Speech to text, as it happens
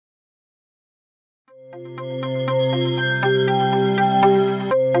Welcome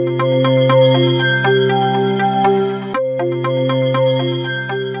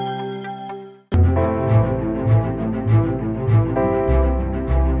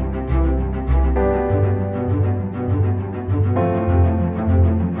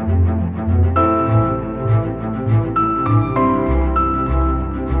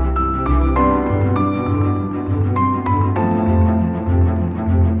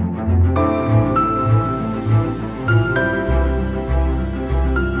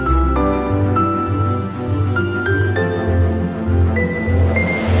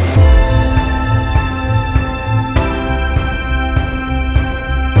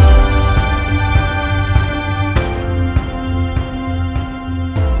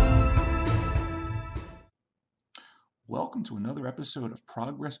to another episode of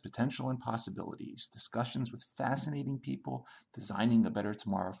Progress, Potential, and Possibilities, discussions with fascinating people designing a better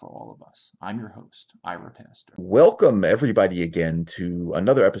tomorrow for all of us. I'm your host, Ira Pastor. Welcome, everybody, again to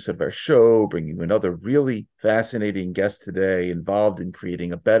another episode of our show, bringing you another really fascinating guest today involved in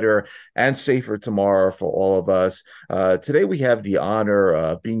creating a better and safer tomorrow for all of us. Today, we have the honor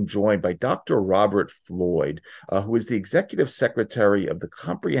of being joined by Dr. Robert Floyd, who is the Executive Secretary of the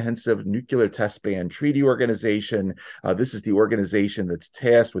Comprehensive Nuclear Test Ban Treaty Organization. This is the organization that's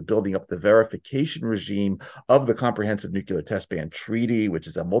tasked with building up the verification regime of the Comprehensive Nuclear Test Ban Treaty, which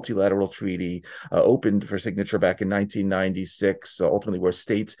is a multilateral treaty opened for signature back in 1996, ultimately where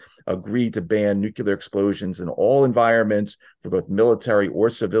states agreed to ban nuclear explosions in all environments for both military or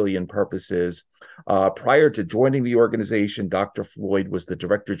civilian purposes. Prior to joining the organization, Dr. Floyd was the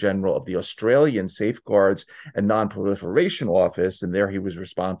Director General of the Australian Safeguards and Non-Proliferation Office, and there he was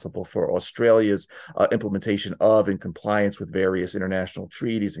responsible for Australia's implementation of and compliance with various international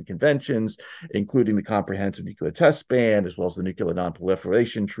treaties and conventions, including the Comprehensive Nuclear Test Ban, as well as the Nuclear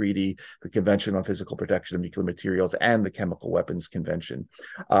Non-Proliferation Treaty, the Convention on Physical Protection of Nuclear Materials, and the Chemical Weapons Convention.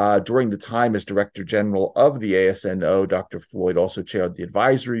 During the time as Director General of the ASNO, Dr. Floyd also chaired the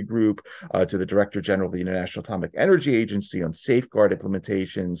advisory group to the Director General of the International Atomic Energy Agency on safeguard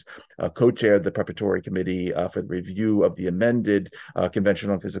implementations, co-chaired the Preparatory Committee for the review of the amended Convention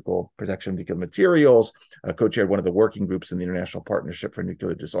on Physical Protection of Nuclear Materials, co-chaired one of the working groups in the International Partnership for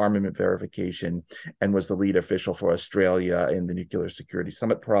Nuclear Disarmament Verification, and was the lead official for Australia in the Nuclear Security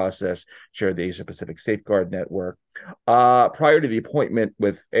Summit process, chaired the Asia Pacific Safeguard Network. Prior to the appointment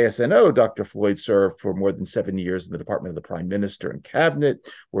with ASNO, Dr. Floyd served for more than 7 years in the Department of the Prime Minister and Cabinet,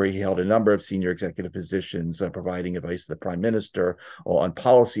 where he held a number of senior executive positions, providing advice to the Prime Minister on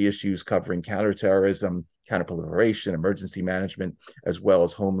policy issues covering counterterrorism, counterproliferation, emergency management, as well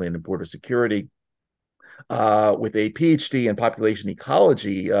as homeland and border security. With a Ph.D. in population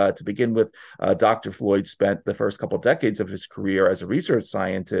ecology. To begin with, Dr. Floyd spent the first couple of decades of his career as a research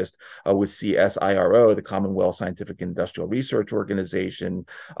scientist with CSIRO, the Commonwealth Scientific and Industrial Research Organization.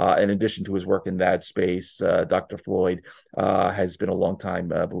 In addition to his work in that space, Dr. Floyd has been a longtime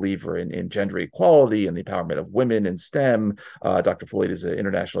believer in gender equality and the empowerment of women in STEM. Dr. Floyd is an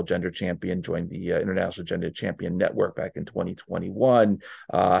international gender champion, joined the International Gender Champion Network back in 2021,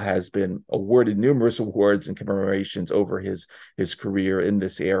 has been awarded numerous awards and commemorations over his career in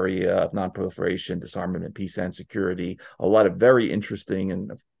this area of non-proliferation, disarmament, peace, and security. A lot of very interesting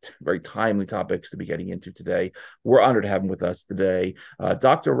and very timely topics to be getting into today. We're honored to have him with us today.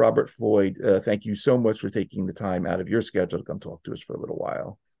 Dr. Robert Floyd, thank you so much for taking the time out of your schedule to come talk to us for a little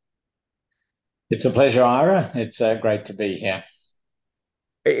while. It's a pleasure, Ira. It's great to be here.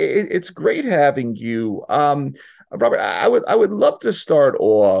 It's great having you. Robert, I would love to start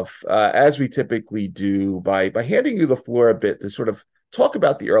off, as we typically do, by handing you the floor a bit to sort of talk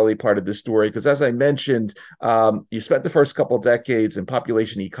about the early part of the story, because as I mentioned, you spent the first couple of decades in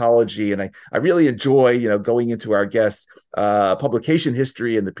population ecology, and I really enjoy, going into our guests' publication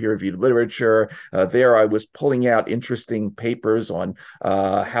history and the peer-reviewed literature. There, I was pulling out interesting papers on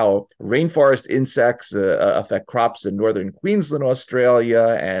how rainforest insects affect crops in northern Queensland,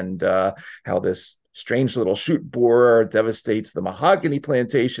 Australia, and how this strange little shoot borer devastates the mahogany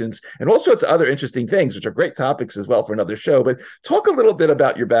plantations, and all sorts of other interesting things, which are great topics as well for another show. But talk a little bit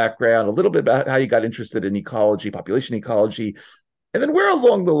about your background, a little bit about how you got interested in ecology, population ecology, and then where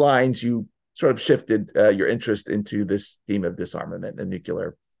along the lines you sort of shifted your interest into this theme of disarmament and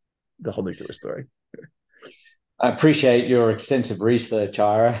the whole nuclear story. I appreciate your extensive research,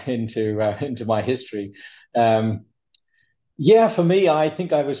 Ira, into my history. Yeah, for me, I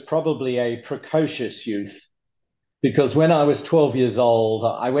think I was probably a precocious youth, because when I was 12 years old,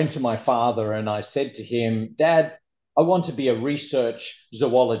 I went to my father and I said to him, "Dad, I want to be a research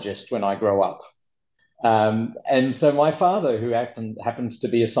zoologist when I grow up." And so my father, who happens to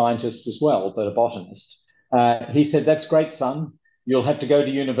be a scientist as well, but a botanist, he said, "That's great, son. You'll have to go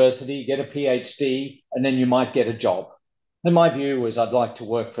to university, get a PhD, and then you might get a job." And my view was I'd like to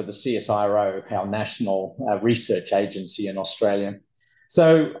work for the CSIRO, our national research agency in Australia.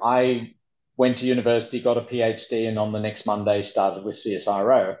 So I went to university, got a PhD, and on the next Monday started with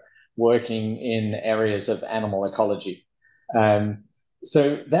CSIRO, working in areas of animal ecology. Um,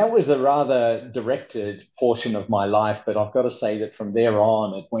 so that was a rather directed portion of my life, but I've got to say that from there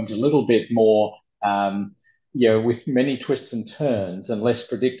on, it went a little bit more, with many twists and turns and less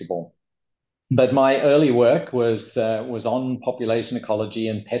predictable. But my early work was on population ecology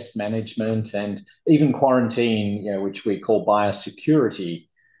and pest management and even quarantine, which we call biosecurity.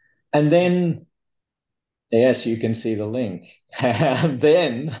 And then, yes, you can see the link. And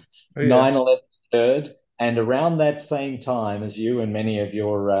then Oh, yeah. 9/11 occurred, and around that same time, as you and many of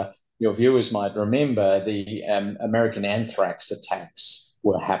your viewers might remember, the American anthrax attacks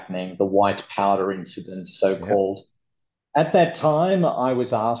were happening, the white powder incident, so Yep. called. At that time, I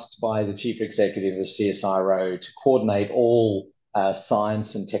was asked by the chief executive of CSIRO to coordinate all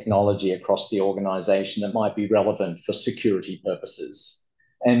science and technology across the organization that might be relevant for security purposes.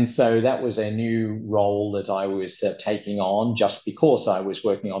 And so that was a new role that I was taking on just because I was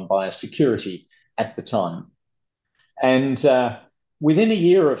working on biosecurity at the time. And within a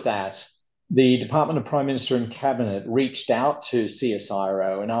year of that, the Department of Prime Minister and Cabinet reached out to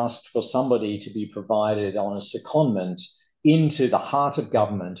CSIRO and asked for somebody to be provided on a secondment into the heart of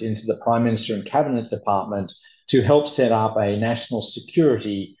government, into the Prime Minister and Cabinet Department, to help set up a national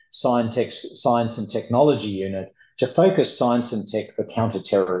security science and technology unit to focus science and tech for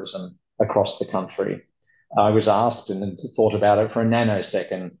counterterrorism across the country. I was asked and thought about it for a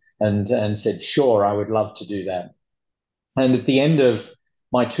nanosecond and said, sure, I would love to do that. And at the end of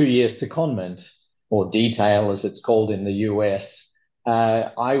my 2 year secondment, or detail as it's called in the US,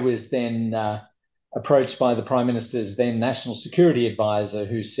 I was then approached by the Prime Minister's then National Security Advisor,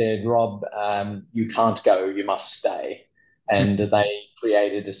 who said, "Rob, you can't go, you must stay." And they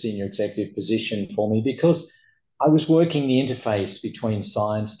created a senior executive position for me because I was working the interface between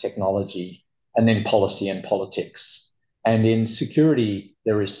science, technology, and then policy and politics. And in security,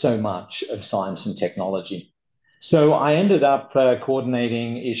 there is so much of science and technology. So I ended up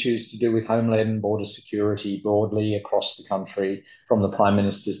coordinating issues to do with homeland and border security broadly across the country from the Prime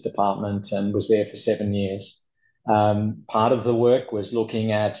Minister's department and was there for 7 years. Part of the work was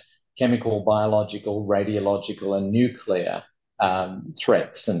looking at chemical, biological, radiological, and nuclear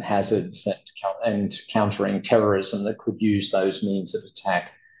threats and hazards and countering terrorism that could use those means of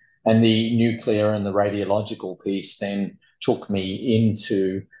attack. And the nuclear and the radiological piece then took me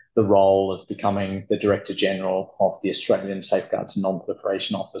into the role of becoming the Director General of the Australian Safeguards and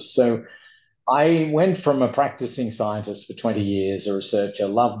Non-Proliferation Office. So I went from a practicing scientist for 20 years, a researcher,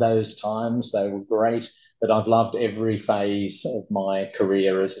 loved those times. They were great, but I've loved every phase of my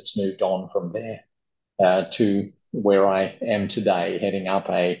career as it's moved on from there to where I am today, heading up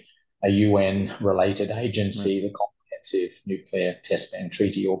a UN-related agency, the Comprehensive Nuclear Test Ban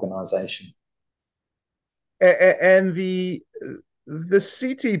Treaty Organization. And the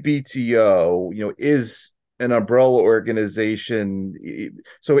CTBTO, is an umbrella organization.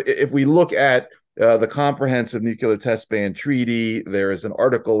 So if we look at the Comprehensive Nuclear Test Ban Treaty, there is an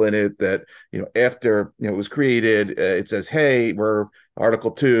article in it that, after it was created, it says, hey, we're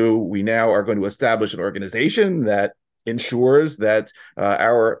Article 2, we now are going to establish an organization that ensures that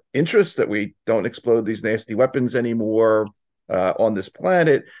our interests, that we don't explode these nasty weapons anymore on this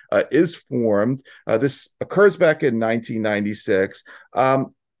planet, is formed. This occurs back in 1996.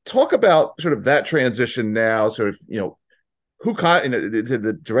 Talk about sort of that transition now, sort of,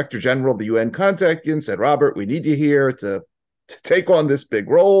 the Director General of the UN contacted you and said, Robert, we need you here to take on this big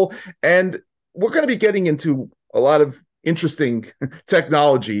role. And we're going to be getting into a lot of interesting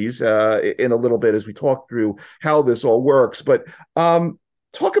technologies in a little bit as we talk through how this all works. But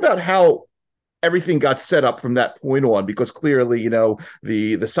talk about how everything got set up from that point on, because clearly,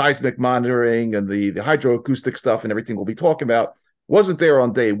 the seismic monitoring and the hydroacoustic stuff and everything we'll be talking about wasn't there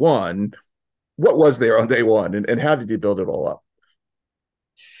on day one. What was there on day one, and how did you build it all up?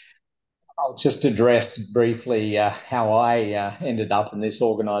 I'll just address briefly how I ended up in this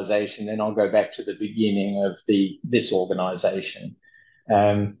organization, then I'll go back to the beginning of this organization.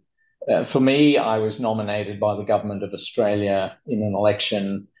 For me, I was nominated by the Government of Australia in an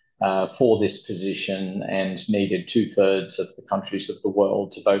election for this position and needed 2/3 of the countries of the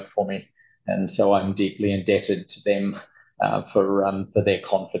world to vote for me. And so I'm deeply indebted to them for their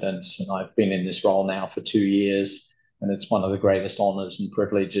confidence. And I've been in this role now for 2 years. And it's one of the greatest honors and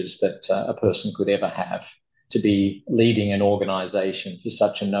privileges that a person could ever have, to be leading an organization for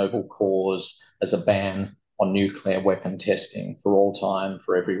such a noble cause as a ban on nuclear weapon testing for all time,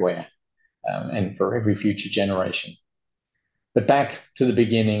 for everywhere, and for every future generation. But back to the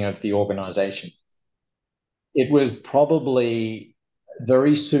beginning of the organization. It was probably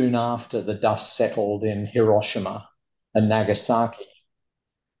very soon after the dust settled in Hiroshima and Nagasaki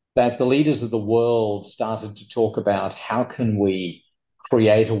that the leaders of the world started to talk about how can we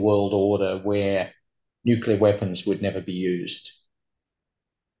create a world order where nuclear weapons would never be used.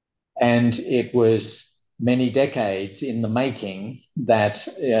 And it was many decades in the making that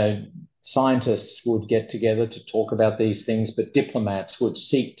scientists would get together to talk about these things, but diplomats would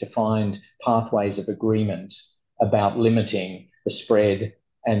seek to find pathways of agreement about limiting the spread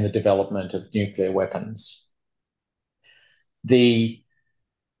and the development of nuclear weapons. The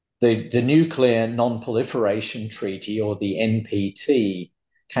Nuclear Non-Proliferation Treaty, or the NPT,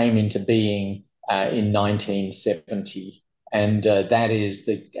 came into being in 1970. And that is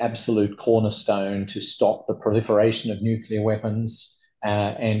the absolute cornerstone to stop the proliferation of nuclear weapons,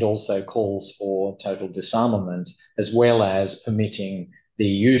 and also calls for total disarmament, as well as permitting the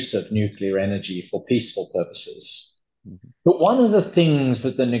use of nuclear energy for peaceful purposes. Mm-hmm. But one of the things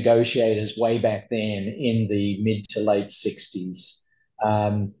that the negotiators way back then in the mid to late 60s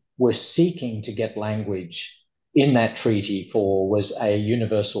were seeking to get language in that treaty for was a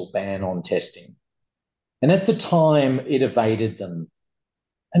universal ban on testing. And at the time, it evaded them.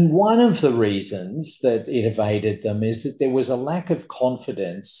 And one of the reasons that it evaded them is that there was a lack of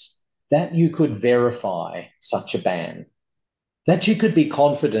confidence that you could verify such a ban, that you could be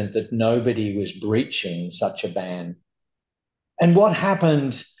confident that nobody was breaching such a ban. And what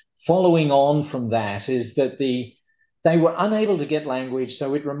happened following on from that is that they were unable to get language,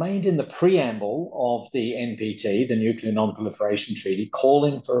 so it remained in the preamble of the NPT, the Nuclear Non-Proliferation Treaty,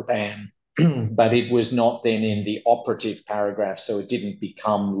 calling for a ban. But it was not then in the operative paragraph, so it didn't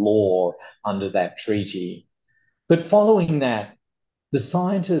become law under that treaty. But following that, the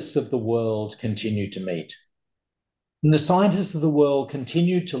scientists of the world continued to meet. And the scientists of the world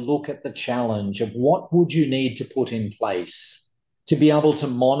continued to look at the challenge of what would you need to put in place to be able to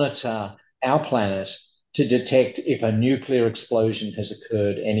monitor our planet to detect if a nuclear explosion has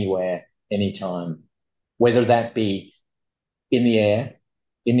occurred anywhere, anytime, whether that be in the air,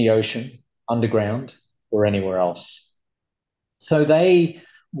 in the ocean, underground, or anywhere else. So they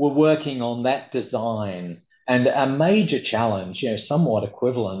were working on that design, and a major challenge, somewhat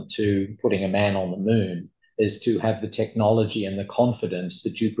equivalent to putting a man on the moon, is to have the technology and the confidence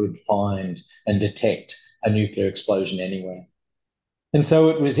that you could find and detect a nuclear explosion anywhere. And so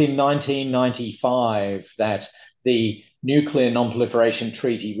it was in 1995 that the Nuclear Non-Proliferation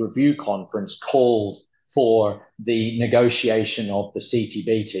Treaty Review Conference called for the negotiation of the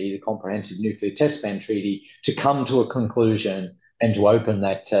CTBT, the Comprehensive Nuclear Test Ban Treaty, to come to a conclusion and to open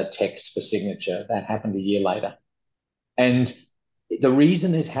that text for signature. That happened a year later. And the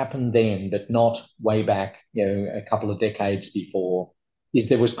reason it happened then, but not way back, a couple of decades before, is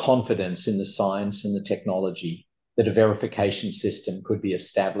there was confidence in the science and the technology that a verification system could be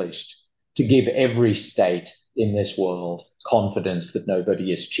established to give every state in this world confidence that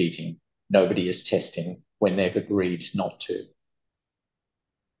nobody is cheating, nobody is testing when they've agreed not to.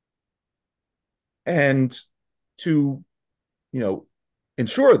 And to,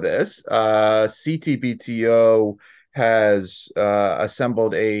 ensure this, CTBTO has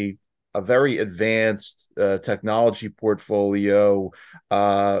assembled a very advanced technology portfolio,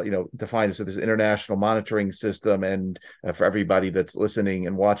 defined. So there's an international monitoring system, and for everybody that's listening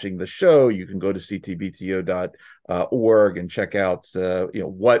and watching the show, you can go to ctbto.org and check out,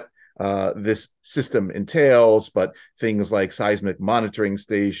 what this system entails, but things like seismic monitoring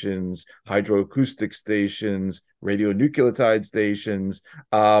stations, hydroacoustic stations, radionucleotide stations,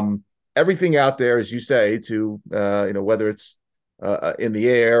 everything out there, as you say, to, whether it's in the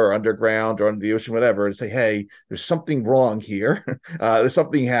air or underground or under the ocean, whatever, and say, hey, there's something wrong here. There's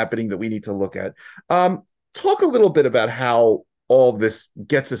something happening that we need to look at. Talk a little bit about how all this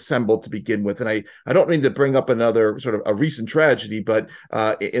gets assembled to begin with. And I don't mean to bring up another sort of a recent tragedy, but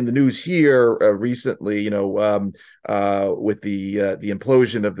in the news here recently, with the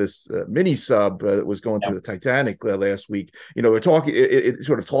implosion of this mini sub that was going to the Titanic last week, it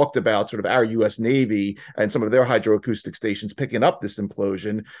sort of talked about sort of our U.S. Navy and some of their hydroacoustic stations picking up this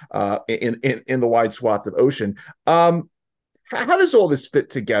implosion in the wide swath of ocean. How does all this fit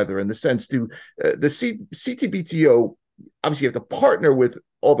together in the sense to the CTBTO? Obviously, you have to partner with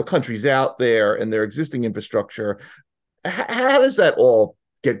all the countries out there and their existing infrastructure. How does that all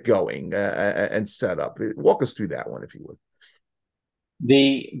get going and set up. Walk us through that one, if you would.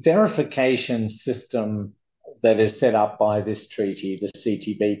 The verification system that is set up by this treaty, the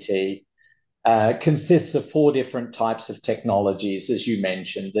CTBT, consists of 4 different types of technologies, as you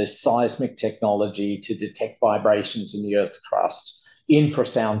mentioned. There's seismic technology to detect vibrations in the Earth's crust,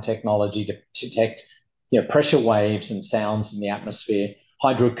 infrasound technology to detect pressure waves and sounds in the atmosphere,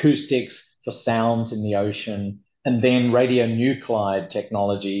 hydroacoustics for sounds in the ocean, and then radionuclide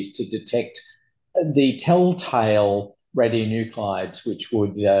technologies to detect the telltale radionuclides, which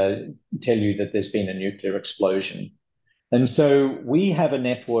would tell you that there's been a nuclear explosion. And so we have a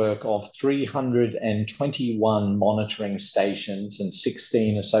network of 321 monitoring stations and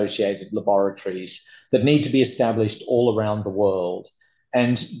 16 associated laboratories that need to be established all around the world.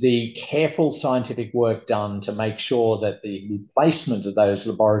 And the careful scientific work done to make sure that the placement of those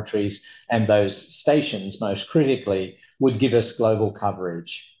laboratories and those stations, most critically, would give us global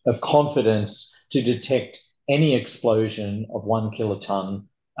coverage of confidence to detect any explosion of 1 kiloton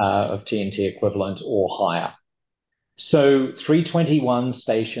of TNT equivalent or higher. So 321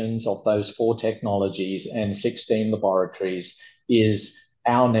 stations of those 4 technologies and 16 laboratories is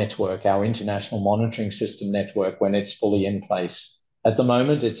our network, our international monitoring system network, when it's fully in place. At the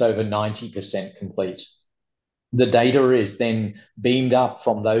moment, it's over 90% complete. The data is then beamed up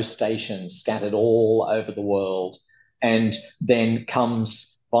from those stations scattered all over the world and then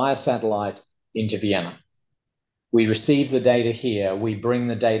comes via satellite into Vienna. We receive the data here, we bring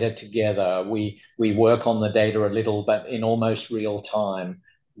the data together, we work on the data a little, but in almost real time.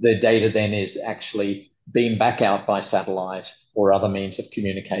 The data then is actually beamed back out by satellite or other means of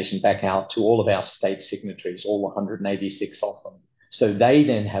communication back out to all of our state signatories, all 186 of them. So they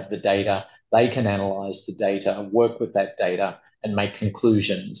then have the data, they can analyze the data, work with that data, and make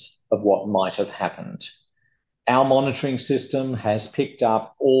conclusions of what might have happened. Our monitoring system has picked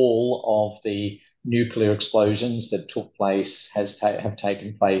up all of the nuclear explosions that took place, have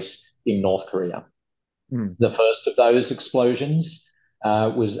taken place in North Korea. The first of those explosions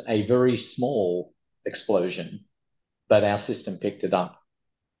was a very small explosion, but our system picked it up.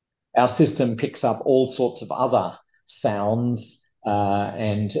 Our system picks up all sorts of other sounds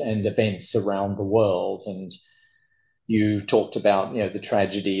and events around the world. And you talked about the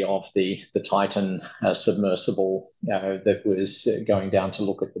tragedy of the Titan submersible that was going down to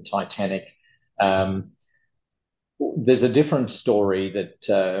look at the Titanic. There's a different story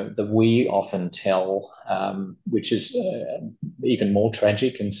that we often tell, which is even more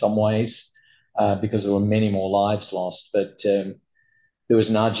tragic in some ways because there were many more lives lost. But there was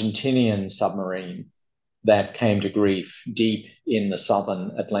an Argentinian submarine that came to grief deep in the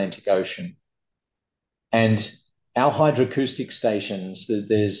southern Atlantic Ocean. And our hydroacoustic stations,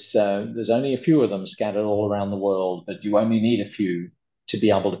 there's only a few of them scattered all around the world, but you only need a few to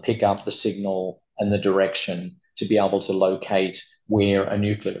be able to pick up the signal and the direction to be able to locate where a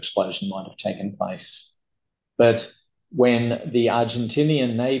nuclear explosion might have taken place. But when the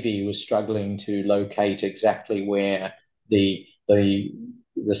Argentinian Navy was struggling to locate exactly where the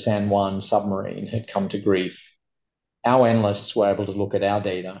San Juan submarine had come to grief, our analysts were able to look at our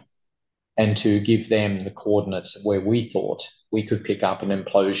data and to give them the coordinates of where we thought we could pick up an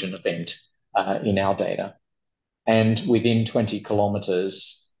implosion event in our data. And within 20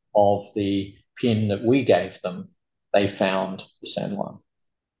 kilometers of the pin that we gave them, they found the San Juan.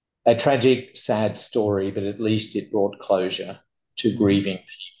 A tragic, sad story, but at least it brought closure to grieving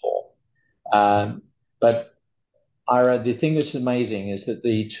people. But Ira, the thing that's amazing is that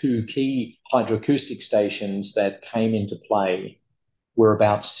the 2 key hydroacoustic stations that came into play were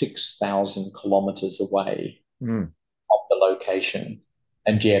about 6,000 kilometers away from the location.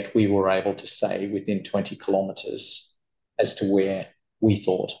 And yet we were able to say within 20 kilometers as to where we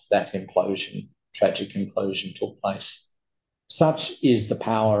thought that tragic implosion took place. Such is the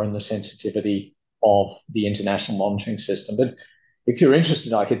power and the sensitivity of the international monitoring system. But if you're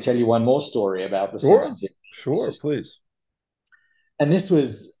interested, I could tell you one more story about the sensitivity. Sure, please. And this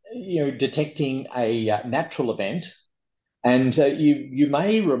was, detecting a natural event. And you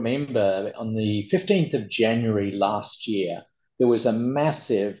may remember on the 15th of January last year, there was a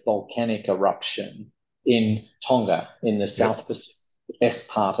massive volcanic eruption in Tonga in the South Pacific, the best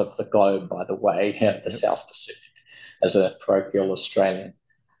part of the globe, by the way, the South Pacific, as a parochial Australian.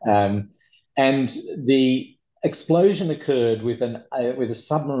 And the explosion occurred with a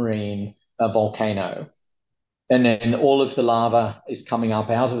submarine volcano. And then all of the lava is coming up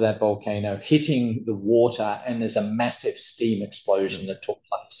out of that volcano, hitting the water, and there's a massive steam explosion that took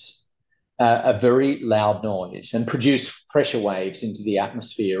place. A very loud noise, and produced pressure waves into the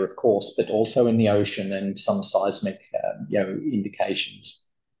atmosphere, of course, but also in the ocean and some seismic indications.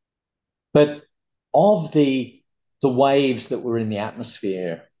 But of the waves that were in the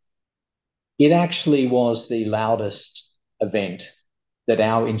atmosphere, it actually was the loudest event that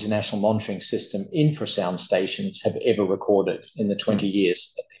our international monitoring system infrasound stations have ever recorded in the 20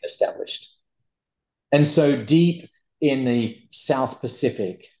 years that they've been established. And so deep in the South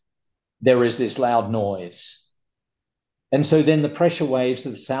Pacific, there is this loud noise. And so then the pressure waves,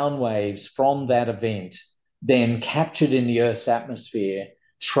 the sound waves from that event, then captured in the Earth's atmosphere,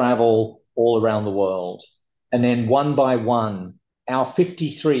 travel all around the world. And then one by one, our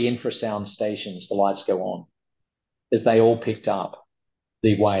 53 infrasound stations, the lights go on as they all picked up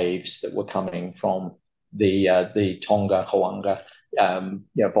the waves that were coming from the Tonga Hawanga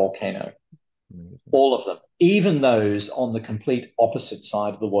volcano. All of them, even those on the complete opposite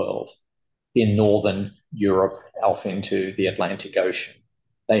side of the world in northern Europe, off into the Atlantic Ocean.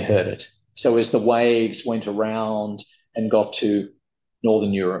 They heard it. So as the waves went around and got to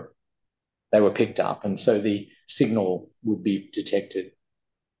northern Europe, they were picked up. And so the signal would be detected,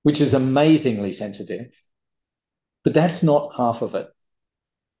 which is amazingly sensitive. But that's not half of it.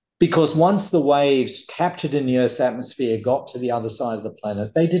 Because once the waves captured in the Earth's atmosphere got to the other side of the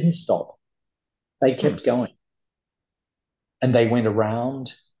planet, they didn't stop. They kept going. And they went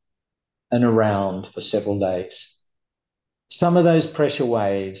around and around for several days. Some of those pressure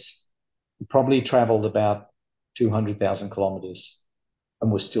waves probably traveled about 200,000 kilometers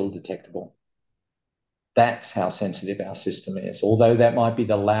and were still detectable. That's how sensitive our system is. Although that might be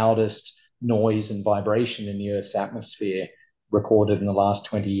the loudest noise and vibration in the Earth's atmosphere recorded in the last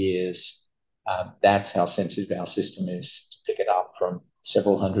 20 years, that's how sensitive our system is to pick it up from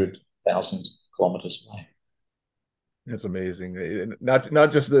several 100,000 kilometers away. It's amazing.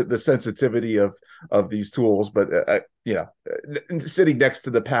 Not just the sensitivity of these tools, but sitting next to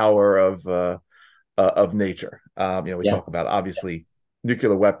the power of nature. We talk about obviously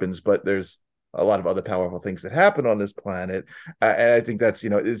nuclear weapons, but there's a lot of other powerful things that happen on this planet, and I think that's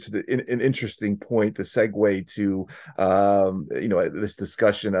it's an interesting point to segue to this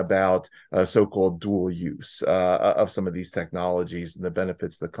discussion about so-called dual use of some of these technologies and the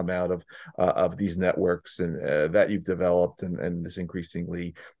benefits that come out of these networks and that you've developed and this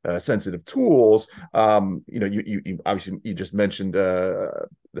increasingly sensitive tools. You obviously you just mentioned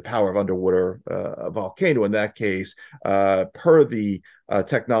the power of underwater a volcano in that case, per the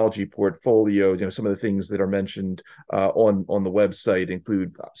technology portfolio. Some of the things that are mentioned on the website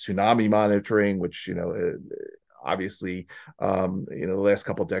include tsunami monitoring, which obviously the last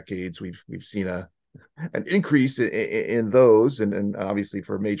couple of decades we've seen an increase in those, and obviously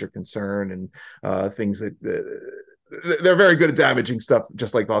for major concern and things that they're very good at damaging stuff,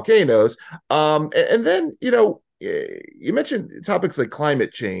 just like volcanoes. And then you mentioned topics like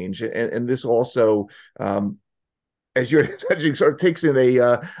climate change, and this also, as you're mentioning, sort of takes in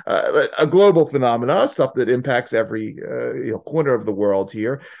a global phenomena, stuff that impacts every corner of the world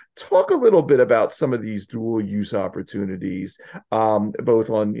here. Talk a little bit about some of these dual use opportunities, both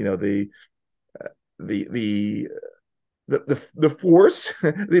on the force,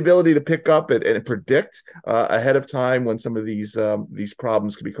 the ability to pick up and predict ahead of time when some of these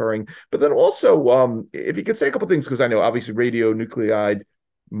problems could be occurring. But then also, if you could say a couple of things, because I know obviously radionuclide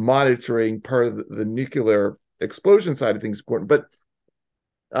monitoring per the nuclear explosion side of things is important, but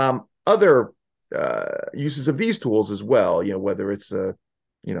other uses of these tools as well, whether it's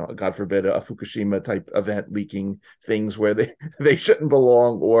God forbid, a Fukushima type event leaking things where they shouldn't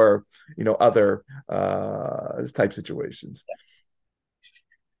belong, or other type situations.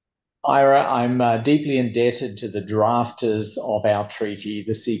 Ira, I'm deeply indebted to the drafters of our treaty,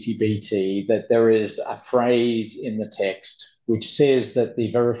 the CTBT, that there is a phrase in the text which says that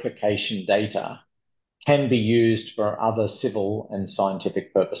the verification data can be used for other civil and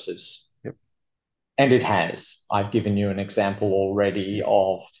scientific purposes. Yep. And it has. I've given you an example already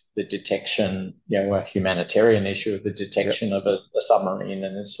of the detection, a humanitarian issue of the detection of a submarine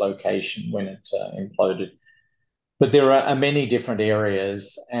and its location when it imploded. But there are many different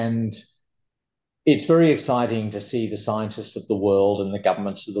areas, and it's very exciting to see the scientists of the world and the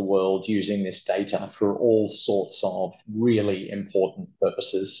governments of the world using this data for all sorts of really important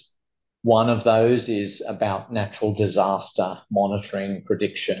purposes. One of those is about natural disaster monitoring,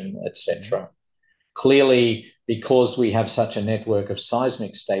 prediction, etc. Clearly, because we have such a network of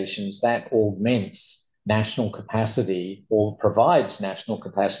seismic stations, that augments national capacity or provides national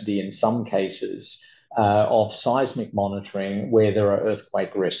capacity in some cases of seismic monitoring where there are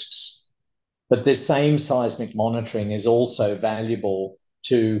earthquake risks. But this same seismic monitoring is also valuable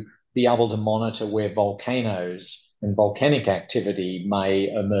to be able to monitor where volcanoes and volcanic activity may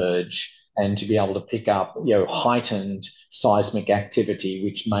emerge and to be able to pick up, heightened seismic activity,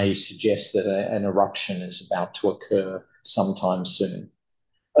 which may suggest that an eruption is about to occur sometime soon.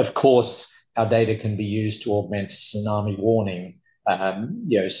 Of course, our data can be used to augment tsunami warning,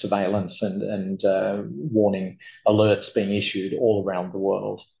 surveillance and warning alerts being issued all around the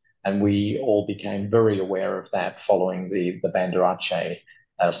world. And we all became very aware of that following the Banda Aceh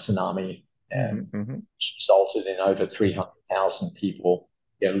tsunami, which resulted in over 300,000 people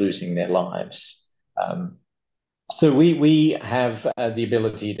losing their lives. So we have the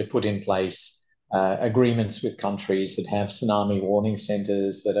ability to put in place agreements with countries that have tsunami warning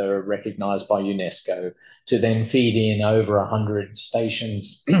centers that are recognized by UNESCO to then feed in over 100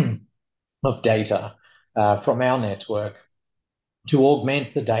 stations of data from our network to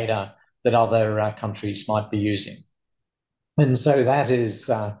augment the data that other countries might be using. And so that is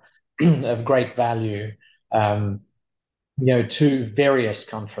of great value, to various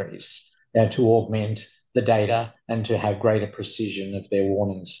countries to augment the data and to have greater precision of their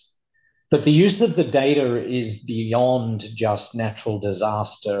warnings. But the use of the data is beyond just natural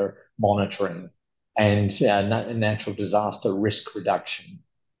disaster monitoring and natural disaster risk reduction.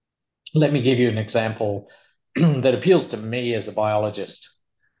 Let me give you an example that appeals to me as a biologist.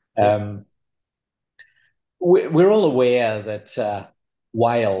 We're all aware that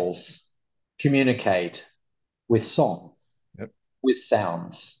whales communicate with song, with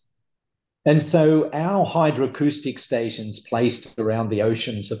sounds. And so our hydroacoustic stations placed around the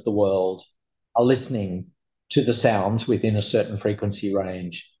oceans of the world are listening to the sounds within a certain frequency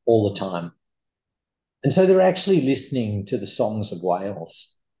range all the time. And so they're actually listening to the songs of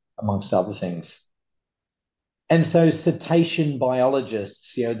whales, amongst other things. And so cetacean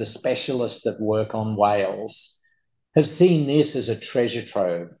biologists, the specialists that work on whales, have seen this as a treasure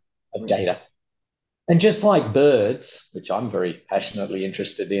trove of data. And just like birds, which I'm very passionately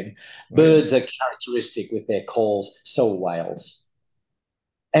interested in, birds are characteristic with their calls, so are whales.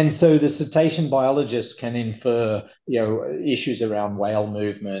 And so the cetacean biologists can infer, issues around whale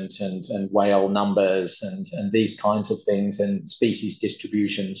movement and whale numbers and these kinds of things and species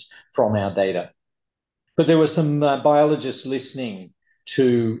distributions from our data. But there were some biologists listening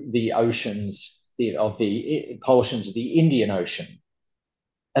to the oceans, of the portions of the Indian Ocean,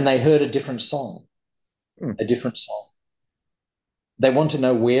 and they heard a different song. A different song. They want to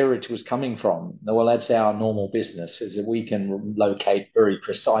know where it was coming from. Well, that's our normal business, is that we can locate very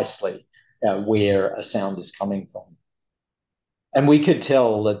precisely where a sound is coming from. And we could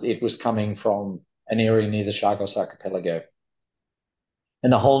tell that it was coming from an area near the Chagos Archipelago.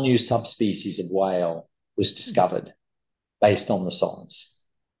 And a whole new subspecies of whale was discovered based on the songs.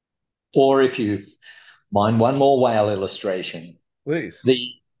 Or if you mind one more whale illustration. Please. The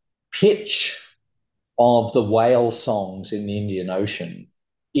pitch of the whale songs in the Indian Ocean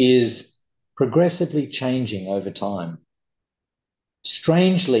is progressively changing over time.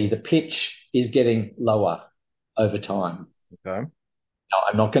 Strangely, the pitch is getting lower over time. Okay. Now,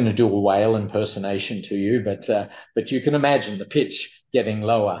 I'm not going to do a whale impersonation to you, but you can imagine the pitch getting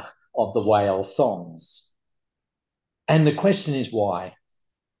lower of the whale songs. And the question is why?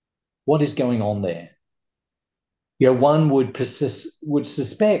 What is going on there? One would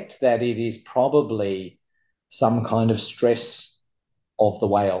suspect that it is probably some kind of stress of the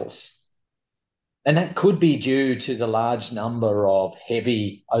whales. And that could be due to the large number of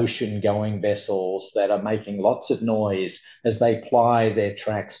heavy ocean-going vessels that are making lots of noise as they ply their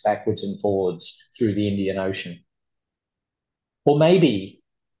tracks backwards and forwards through the Indian Ocean. Or maybe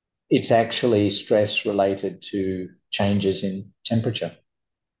it's actually stress related to changes in temperature.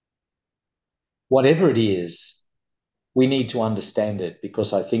 Whatever it is, we need to understand it,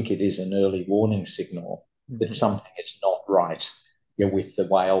 because I think it is an early warning signal that something is not right with the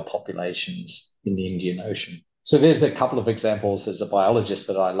whale populations in the Indian Ocean. So there's a couple of examples as a biologist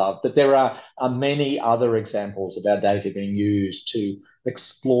that I love, but there are many other examples of our data being used to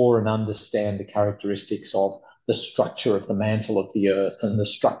explore and understand the characteristics of the structure of the mantle of the Earth and the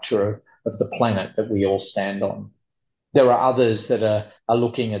structure of the planet that we all stand on. There are others that are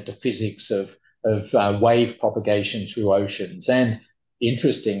looking at the physics of wave propagation through oceans. And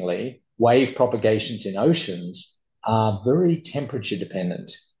interestingly, wave propagations in oceans are very temperature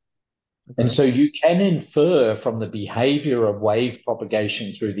dependent. Okay. And so you can infer from the behavior of wave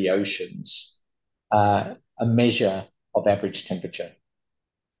propagation through the oceans a measure of average temperature.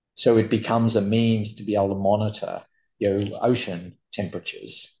 So it becomes a means to be able to monitor ocean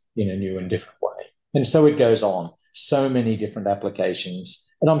temperatures in a new and different way. And so it goes on. So many different applications.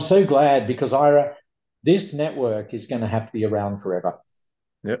 And I'm so glad, because Ira, this network is going to have to be around forever.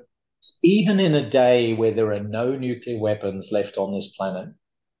 Yep. Even in a day where there are no nuclear weapons left on this planet,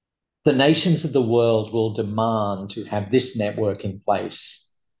 the nations of the world will demand to have this network in place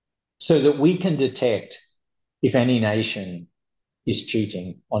so that we can detect if any nation is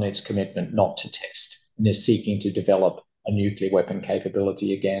cheating on its commitment not to test and is seeking to develop a nuclear weapon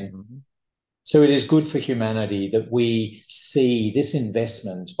capability again. Mm-hmm. So it is good for humanity that we see this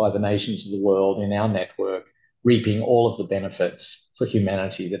investment by the nations of the world in our network reaping all of the benefits for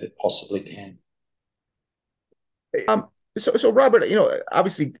humanity that it possibly can. So Robert,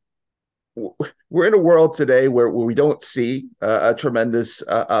 obviously we're in a world today where we don't see a tremendous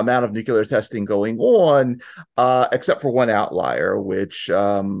amount of nuclear testing going on, except for one outlier, which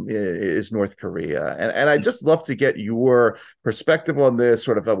is North Korea. And I'd just love to get your perspective on this,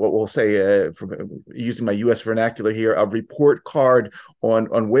 sort of what we'll say, from using my U.S. vernacular here, a report card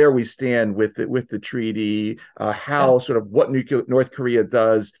on where we stand with the treaty, how sort of what North Korea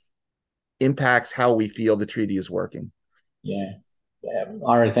does impacts how we feel the treaty is working. Yeah.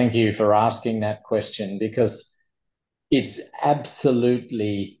 Ira, thank you for asking that question, because it's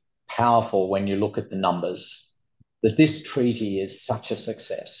absolutely powerful when you look at the numbers that this treaty is such a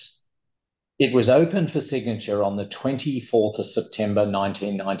success. It was open for signature on the 24th of September,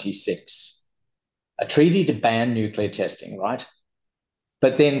 1996. A treaty to ban nuclear testing, right?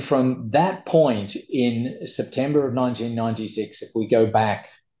 But then from that point in September of 1996, if we go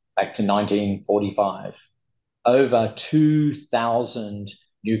back to 1945, over 2,000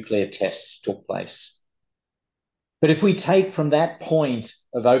 nuclear tests took place. But if we take from that point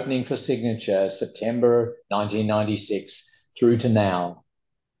of opening for signature, September 1996, through to now,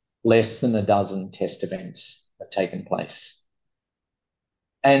 less than a dozen test events have taken place.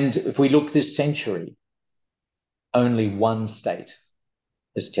 And if we look this century, only one state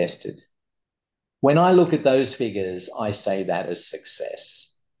has tested. When I look at those figures, I say that is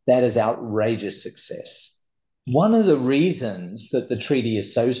success. That is outrageous success. One of the reasons that the treaty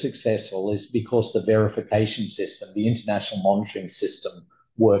is so successful is because the verification system, the international monitoring system,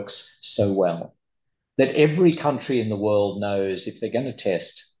 works so well that every country in the world knows if they're going to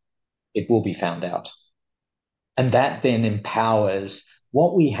test, it will be found out. And that then empowers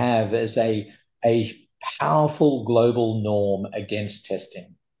what we have as a powerful global norm against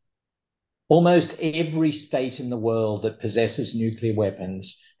testing. Almost every state in the world that possesses nuclear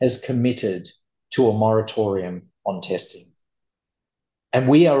weapons has committed to a moratorium on testing. And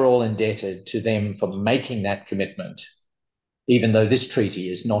we are all indebted to them for making that commitment, even though this treaty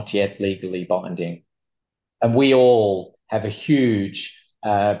is not yet legally binding. And we all have a huge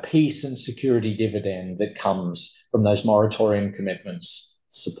peace and security dividend that comes from those moratorium commitments,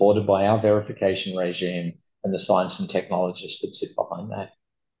 supported by our verification regime and the science and technologists that sit behind that.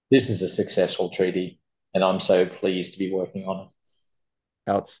 This is a successful treaty, and I'm so pleased to be working on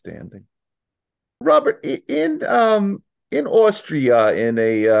it. Outstanding. Robert, in Austria, in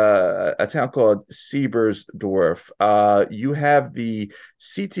a town called Siebersdorf, you have the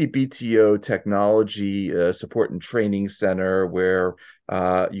CTBTO Technology Support and Training Center, where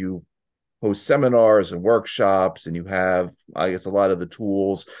you host seminars and workshops, and you have, I guess, a lot of the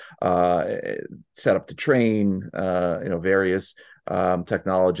tools set up to train, various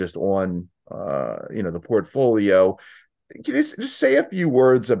technologists on, the portfolio. Can you just say a few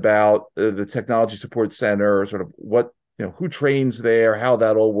words about the Technology Support Center, sort of what, who trains there, how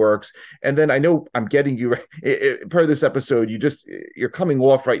that all works? And then I know I'm getting you, per this episode, you're coming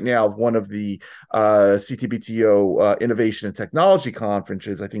off right now of one of the CTBTO Innovation and Technology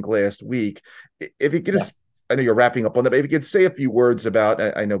Conferences, I think last week. If you could just, I know you're wrapping up on that, but if you could say a few words about,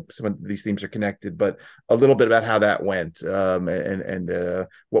 I know some of these themes are connected, but a little bit about how that went, and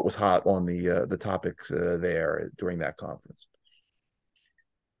what was hot on the topics there during that conference.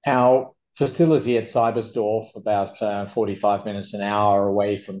 Our facility at Siebersdorf, about 45 minutes, an hour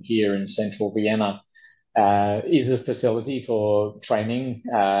away from here in central Vienna, is a facility for training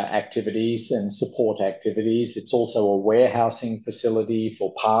activities and support activities. It's also a warehousing facility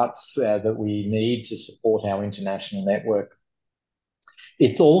for parts that we need to support our international network.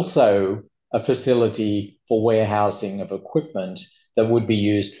 It's also a facility for warehousing of equipment that would be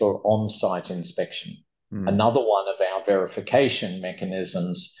used for on-site inspection. Another one of our verification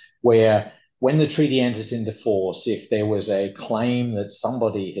mechanisms, where when the treaty enters into force, if there was a claim that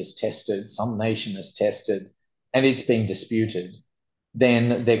somebody has tested, some nation has tested, and it's being disputed,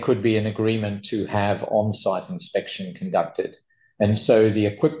 then there could be an agreement to have on-site inspection conducted. And so the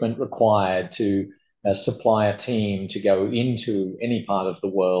equipment required to supply a team to go into any part of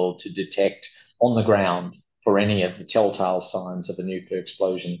the world to detect on the ground for any of the telltale signs of a nuclear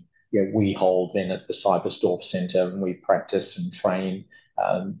explosion, we hold then at the Siebersdorf Center, and we practice and train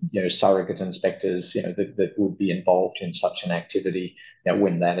surrogate inspectors, that would be involved in such an activity,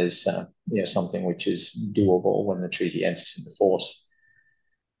 when that is, something which is doable when the treaty enters into force.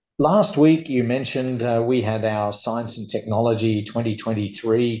 Last week, you mentioned we had our Science and Technology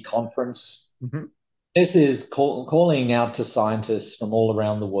 2023 conference. Mm-hmm. This is calling out to scientists from all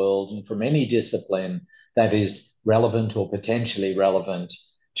around the world and from any discipline that is relevant or potentially relevant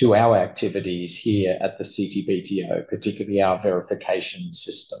to our activities here at the CTBTO, particularly our verification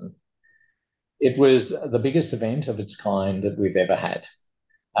system. It was the biggest event of its kind that we've ever had.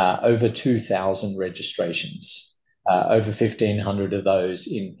 Over 2,000 registrations, over 1,500 of those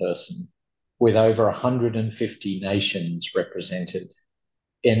in person, with over 150 nations represented.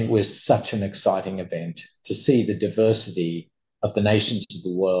 And it was such an exciting event to see the diversity of the nations of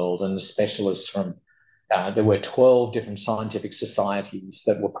the world and the specialists from, there were 12 different scientific societies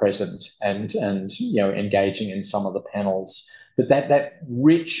that were present and engaging in some of the panels. But that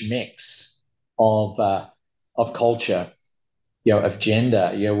rich mix of culture, of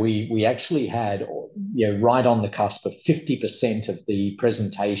gender, we actually had, right on the cusp of 50% of the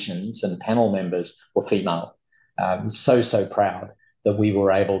presentations and panel members were female. So proud that we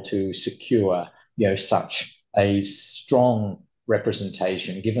were able to secure, such a strong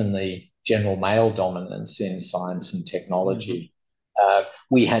representation, given the general male dominance in science and technology. Mm-hmm.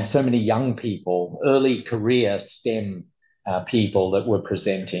 We had so many young people, early career STEM people that were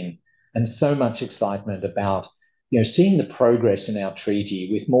presenting, and so much excitement about, seeing the progress in our treaty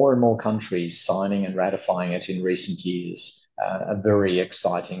with more and more countries signing and ratifying it in recent years. A very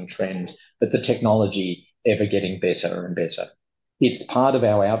exciting trend, but the technology ever getting better and better. It's part of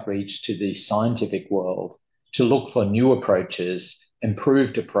our outreach to the scientific world to look for new approaches,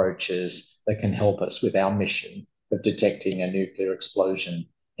 improved approaches that can help us with our mission of detecting a nuclear explosion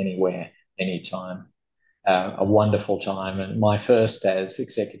anywhere, anytime. A wonderful time, and my first as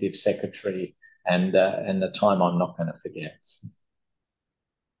Executive Secretary, and the time I'm not going to forget.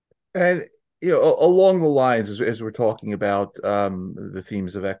 And along the lines, as we're talking about the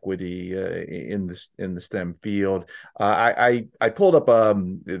themes of equity in the STEM field, I pulled up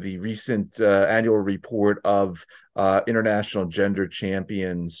the recent annual report of international gender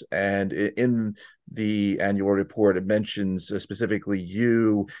champions, and in the annual report, it mentions specifically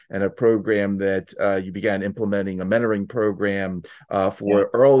you and a program that you began implementing, a mentoring program for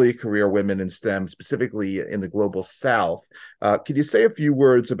early career women in STEM, specifically in the global South. Could you say a few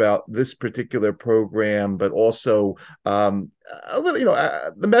words about this particular program, but also a little,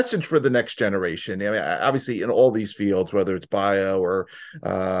 the message for the next generation? I mean, obviously, in all these fields, whether it's bio or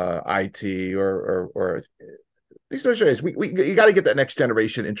IT or these areas, you got to get that next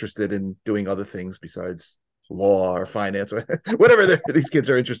generation interested in doing other things besides law or finance or whatever these kids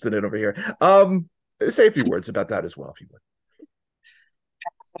are interested in over here. Say a few words about that as well, if you would.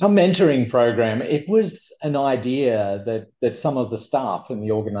 Our mentoring program, it was an idea that some of the staff in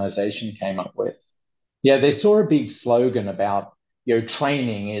the organization came up with. Yeah, they saw a big slogan about,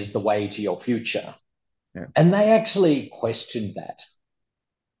 training is the way to your future. Yeah. And they actually questioned that.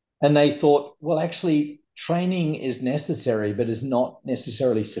 And they thought, well, actually, training is necessary, but is not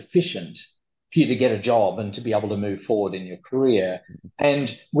necessarily sufficient for you to get a job and to be able to move forward in your career.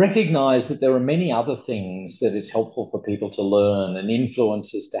 And recognize that there are many other things that it's helpful for people to learn and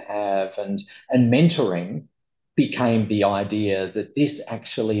influences to have. And mentoring became the idea that this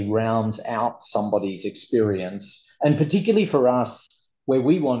actually rounds out somebody's experience. And particularly for us, where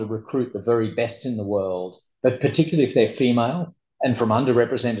we want to recruit the very best in the world, but particularly if they're female and from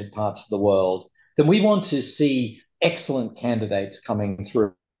underrepresented parts of the world, then we want to see excellent candidates coming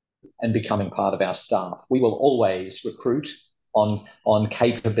through and becoming part of our staff. We will always recruit on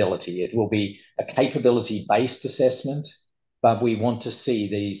capability. It will be a capability-based assessment, but we want to see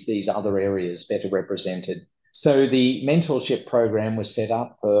these other areas better represented. So the mentorship program was set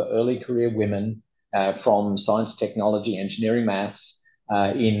up for early career women from science, technology, engineering, maths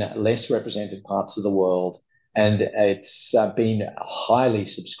in less represented parts of the world. And it's been highly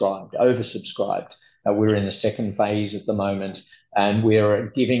subscribed, oversubscribed. We're in the second phase at the moment, and we're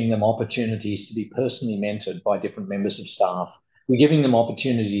giving them opportunities to be personally mentored by different members of staff. We're giving them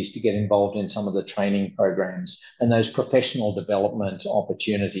opportunities to get involved in some of the training programs and those professional development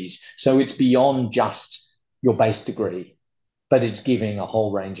opportunities. So it's beyond just your base degree, but it's giving a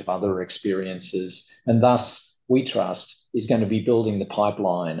whole range of other experiences. And thus, we trust, is going to be building the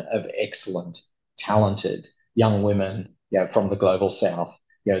pipeline of excellent, talented young women from the global South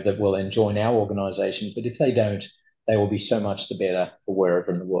that will join our organization. But if they don't, they will be so much the better for wherever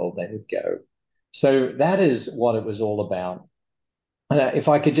in the world they would go. So that is what it was all about. And if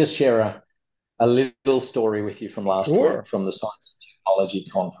I could just share a little story with you from last week from the Science and Technology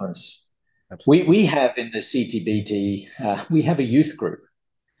Conference. Absolutely. We have in the CTBT, we have a youth group.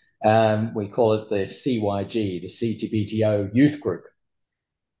 We call it the CYG, the CTBTO Youth Group.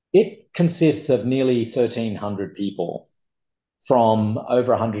 It consists of nearly 1,300 people from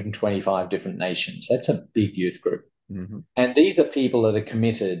over 125 different nations. That's a big youth group. Mm-hmm. And these are people that are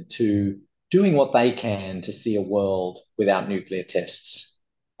committed to doing what they can to see a world without nuclear tests.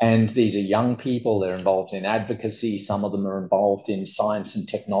 And these are young people. They're involved in advocacy. Some of them are involved in science and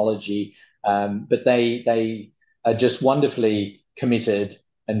technology. But they are just wonderfully committed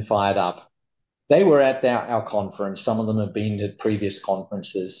and fired up. They were at our conference. Some of them have been at previous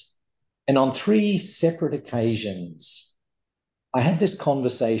conferences. And on 3 separate occasions, I had this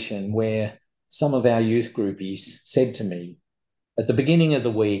conversation where some of our youth groupies said to me, at the beginning of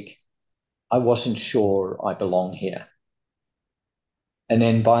the week, I wasn't sure I belong here. And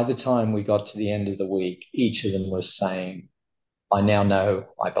then by the time we got to the end of the week, each of them was saying, I now know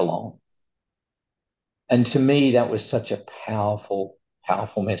I belong. And to me, that was such a powerful,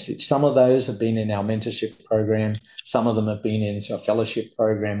 powerful message. Some of those have been in our mentorship program. Some of them have been in a fellowship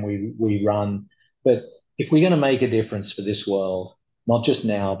program we run. But if we're going to make a difference for this world, not just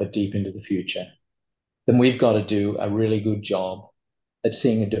now, but deep into the future, then we've got to do a really good job at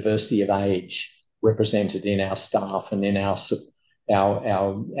seeing a diversity of age represented in our staff and in our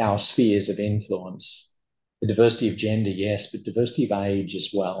spheres of influence. The diversity of gender, yes, but diversity of age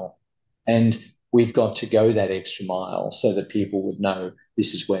as well. And we've got to go that extra mile so that people would know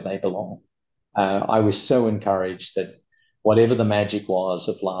this is where they belong. I was so encouraged that whatever the magic was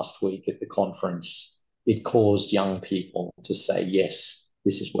of last week at the conference, it caused young people to say, yes,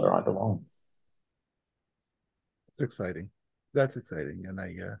 this is where I belong. It's exciting. That's exciting. And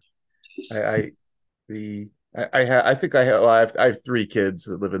I have 3 kids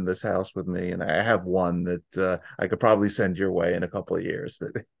that live in this house with me, and I have one that I could probably send your way in a couple of years.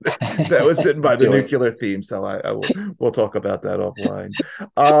 But that was bitten by the nuclear theme, so we'll talk about that offline.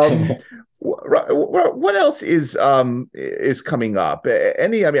 What else is coming up? I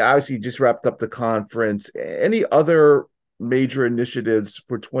mean, obviously, you just wrapped up the conference. Any other major initiatives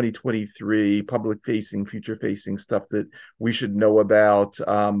for 2023, public-facing, future-facing stuff that we should know about,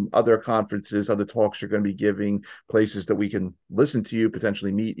 other conferences, other talks you're going to be giving, places that we can listen to you,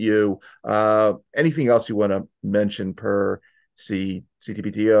 potentially meet you, anything else you want to mention per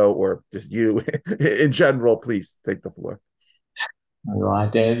CTBTO or just you in general, please take the floor. All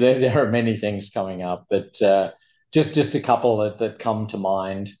right. There are many things coming up, but just a couple that come to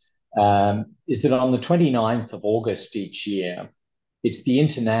mind. Is that on the 29th of August each year, it's the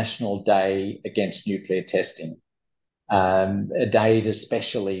International Day Against Nuclear Testing, a day to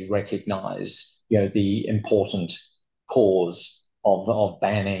especially recognize, the important cause of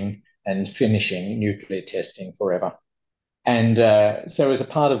banning and finishing nuclear testing forever. And so as a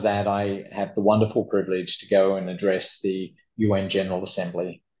part of that, I have the wonderful privilege to go and address the UN General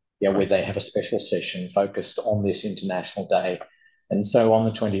Assembly, where they have a special session focused on this International Day. And so on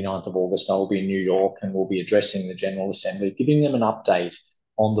the 29th of August, I will be in New York and we'll be addressing the General Assembly, giving them an update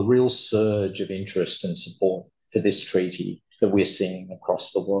on the real surge of interest and support for this treaty that we're seeing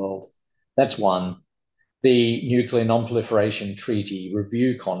across the world. That's one. The Nuclear Non-Proliferation Treaty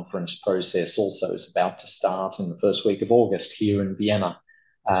review conference process also is about to start in the first week of August here in Vienna.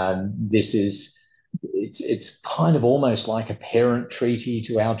 It's kind of almost like a parent treaty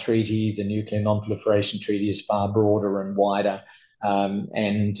to our treaty. The Nuclear Non-Proliferation Treaty is far broader and wider.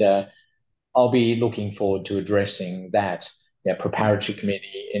 And I'll be looking forward to addressing that Preparatory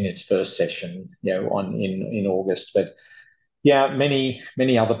Committee in its first session, in August. But many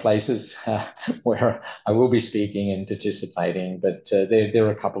other places where I will be speaking and participating. But there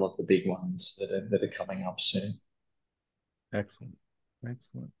are a couple of the big ones that are coming up soon. Excellent.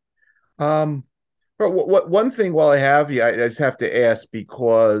 But one thing while I have you, I just have to ask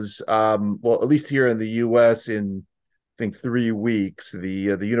because, well, at least here in the U.S. in I think 3 weeks, the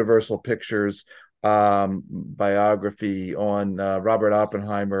Universal Pictures biography on Robert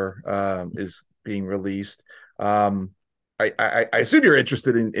Oppenheimer is being released. I assume you're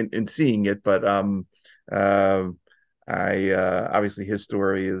interested in seeing it, but obviously his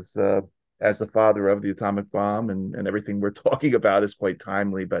story is as the father of the atomic bomb and everything we're talking about is quite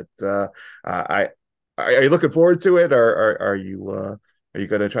timely. But are you looking forward to it, or are you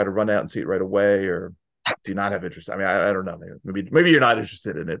going to try to run out and see it right away, or do you not have interest? I mean, I don't know. Maybe you're not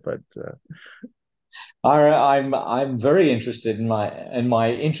interested in it, but I'm very interested in my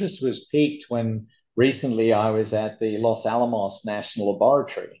interest was piqued when recently I was at the Los Alamos National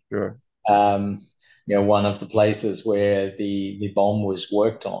Laboratory. Sure. One of the places where the bomb was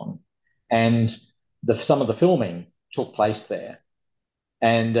worked on, and some of the filming took place there.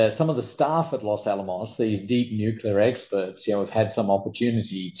 And some of the staff at Los Alamos, these deep nuclear experts, have had some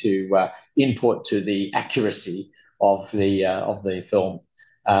opportunity to input to the accuracy of the film.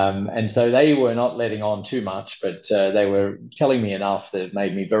 And so they were not letting on too much, but they were telling me enough that it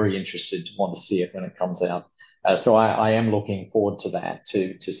made me very interested to want to see it when it comes out. So I am looking forward to that,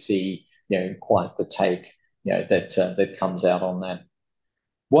 to see quite the take that comes out on that.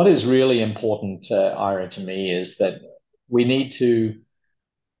 What is really important, Ira, to me is that we need to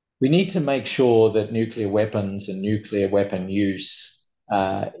we need to make sure that nuclear weapons and nuclear weapon use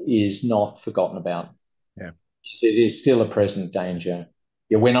is not forgotten about. Yeah. It is still a present danger.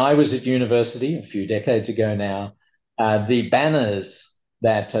 Yeah, when I was at university a few decades ago now, the banners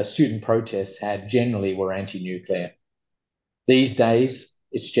that student protests had generally were anti-nuclear. These days,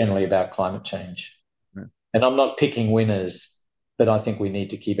 it's generally about climate change. Yeah. And I'm not picking winners, but I think we need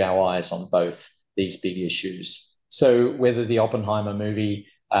to keep our eyes on both these big issues. So whether the Oppenheimer movie,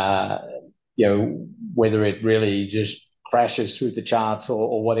 whether it really just crashes through the charts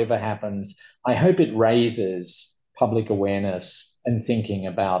or whatever happens, I hope it raises public awareness and thinking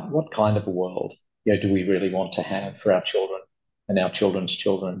about what kind of a world do we really want to have for our children and our children's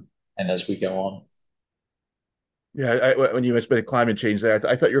children, and as we go on. Yeah, when you mentioned climate change, I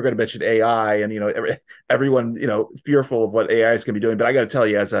thought you were going to mention AI, and everyone fearful of what AI is going to be doing. But I got to tell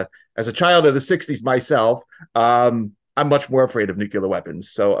you, as a child of the '60s myself, I'm much more afraid of nuclear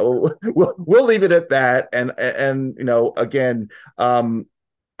weapons. So we'll leave it at that. And again,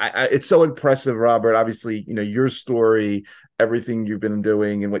 it's so impressive, Robert. Obviously, your story, everything you've been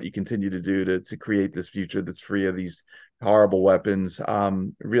doing, and what you continue to do to create this future that's free of these horrible weapons.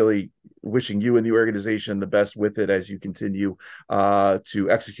 Really wishing you and the organization the best with it as you continue to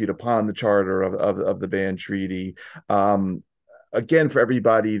execute upon the charter of the banned treaty. Again, for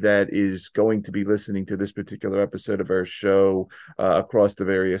everybody that is going to be listening to this particular episode of our show across the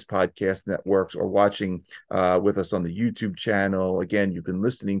various podcast networks or watching with us on the YouTube channel, again, you've been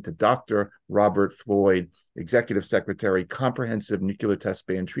listening to Dr. Robert Floyd, Executive Secretary, Comprehensive Nuclear Test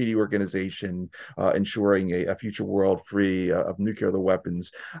Ban Treaty Organization, ensuring a future world free of nuclear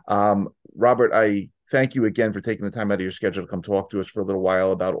weapons. Robert, I thank you again for taking the time out of your schedule to come talk to us for a little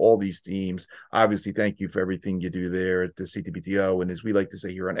while about all these themes. Obviously, thank you for everything you do there at the CTBTO. And as we like to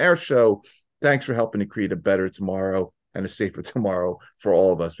say here on our show, thanks for helping to create a better tomorrow and a safer tomorrow for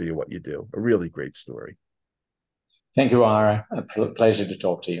all of us via what you do. A really great story. Thank you, Ira. A pleasure to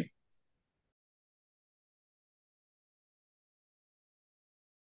talk to you.